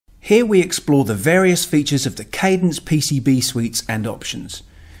Here we explore the various features of the Cadence PCB suites and options.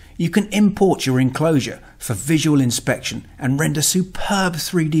 You can import your enclosure for visual inspection and render superb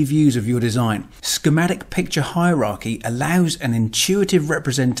 3D views of your design. Schematic picture hierarchy allows an intuitive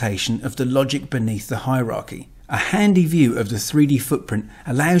representation of the logic beneath the hierarchy. A handy view of the 3D footprint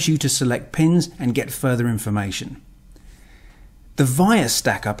allows you to select pins and get further information. The via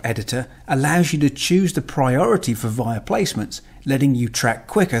stackup editor allows you to choose the priority for via placements, letting you track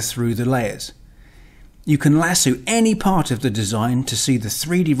quicker through the layers. You can lasso any part of the design to see the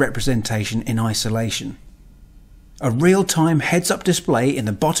 3D representation in isolation. A real-time heads-up display in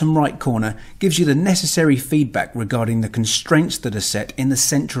the bottom right corner gives you the necessary feedback regarding the constraints that are set in the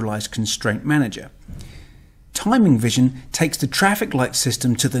centralized constraint manager. Timing vision takes the traffic light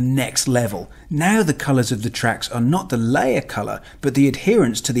system to the next level. Now the colors of the tracks are not the layer color, but the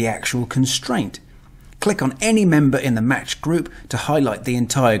adherence to the actual constraint. Click on any member in the matched group to highlight the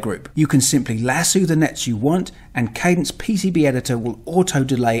entire group. You can simply lasso the nets you want, and Cadence PCB Editor will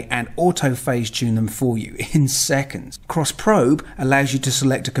auto-delay and auto-phase tune them for you in seconds. Cross-probe allows you to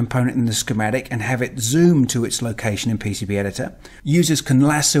select a component in the schematic and have it zoom to its location in PCB Editor. Users can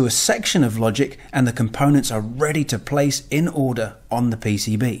lasso a section of logic and the components are ready to place in order on the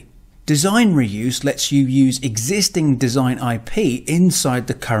PCB. Design reuse lets you use existing design IP inside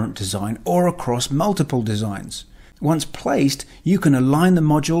the current design or across multiple designs. Once placed, you can align the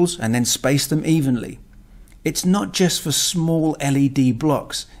modules and then space them evenly. It's not just for small LED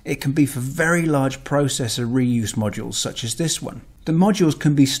blocks, it can be for very large processor reuse modules such as this one. The modules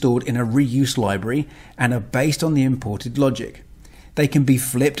can be stored in a reuse library and are based on the imported logic. They can be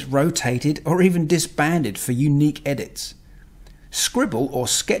flipped, rotated, or even disbanded for unique edits. Scribble or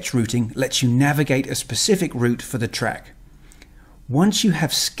sketch routing lets you navigate a specific route for the track. Once you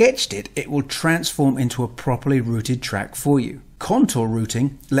have sketched it, it will transform into a properly routed track for you. Contour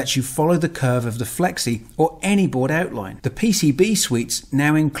routing lets you follow the curve of the flexi or any board outline. The PCB suites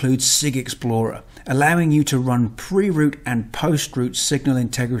now include SIG Explorer, allowing you to run pre-route and post-route signal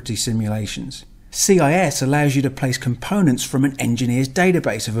integrity simulations. CIS allows you to place components from an engineer's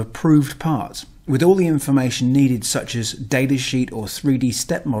database of approved parts, with all the information needed such as datasheet or 3D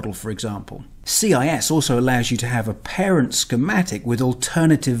step model, for example. CIS also allows you to have a parent schematic with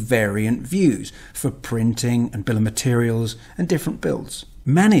alternative variant views for printing and bill of materials and different builds.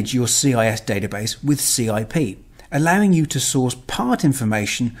 Manage your CIS database with CIP, allowing you to source part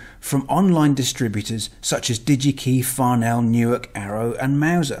information from online distributors such as DigiKey, Farnell, Newark, Arrow and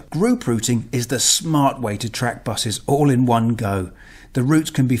Mouser. Group routing is the smart way to track buses all in one go. The routes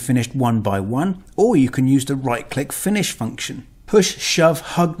can be finished one by one, or you can use the right-click finish function. Push, shove,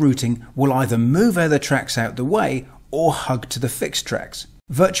 hug routing will either move other tracks out the way or hug to the fixed tracks.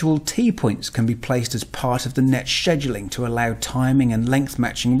 Virtual T-points can be placed as part of the net scheduling to allow timing and length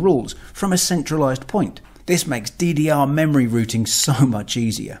matching rules from a centralized point. This makes DDR memory routing so much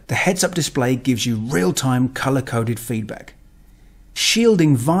easier. The heads-up display gives you real-time color-coded feedback.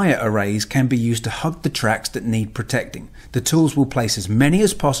 Shielding via arrays can be used to hug the tracks that need protecting. The tools will place as many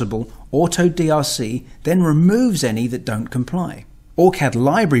as possible, auto DRC, then removes any that don't comply. OrCAD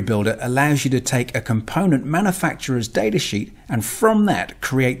Library Builder allows you to take a component manufacturer's datasheet and from that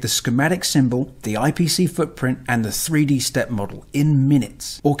create the schematic symbol, the IPC footprint and the 3D step model in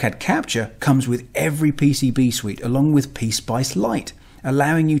minutes. OrCAD Capture comes with every PCB suite along with PSpice Lite,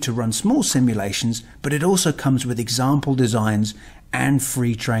 allowing you to run small simulations, but it also comes with example designs and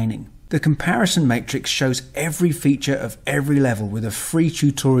free training. The comparison matrix shows every feature of every level with a free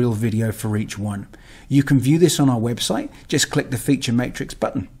tutorial video for each one. You can view this on our website, just click the feature matrix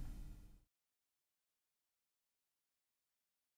button.